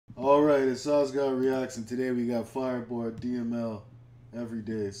Alright, it's Got Reacts, and today we got Fireboy DML every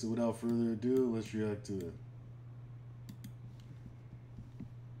day. So without further ado, let's react to it.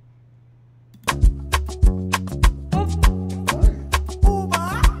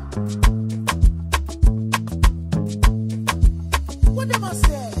 What am I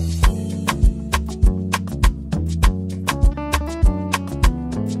saying?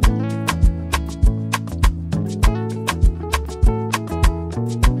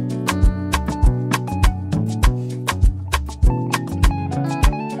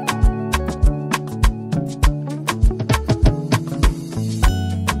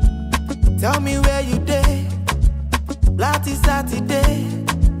 Tell me where you day, last Saturday.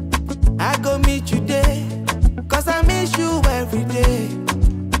 I go meet you there, cause I miss you every day.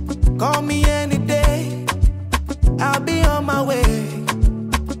 Call me any day, I'll be on my way.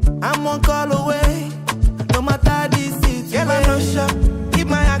 I'm one call away, no matter the situation. Girl, I'm not sure, keep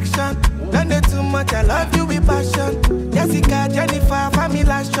my action. Don't do too much, I love you with passion. Jessica, Jennifer, family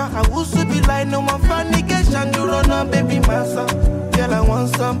last shot. I will be like no more fornication. You run up, baby, my son. Girl, I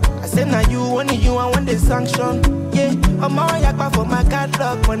want some. I say now you, only you, I want the sanction. Yeah, I'm all yakpa for my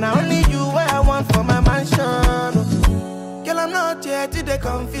catalog, but now only you, what I want for my mansion. Girl, I'm not here to they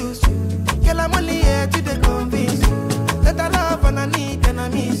confuse you. Girl, I'm only here to they convince you that I love and I need and I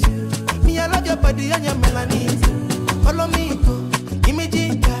miss you. Me, I love your body and your melanin. Follow me, go, give me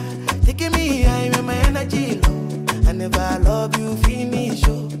ginger, taking me high when my energy low. I never love you, finish,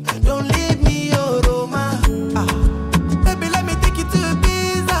 oh. Don't leave me, oh, Roma. Baby, let me take you to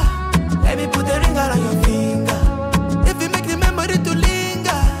Ibiza. Let me put a ring around your finger. If you make the memory to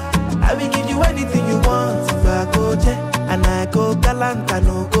linger, I will give you anything you want. If I go there and I go galant, I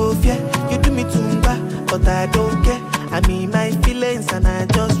no go fear. You do me tumba, but I don't care. I mean my feelings and I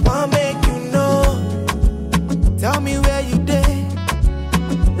just want to make you know. Tell me where you day,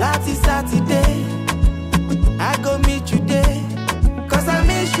 last Saturday. I go meet you there, cause I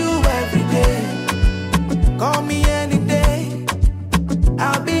miss you every day. Call me any day,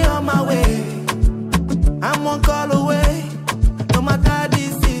 I'll be on my way. I'm one call away, no matter the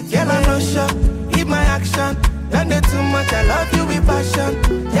situation. Girl, I'm not sure, keep my action. Don't do too much, I love you with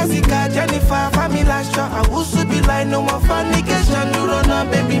passion. Jessica, Jennifer, family last shot. I will be like no more fornication. You run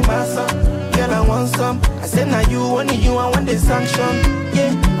up, baby, my son. Girl, I want some. I say now you, only you, I want the sanction.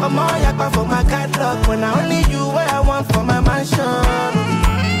 Yeah, I'm all yakpa for my catalog, but now only you, what I want for my mansion.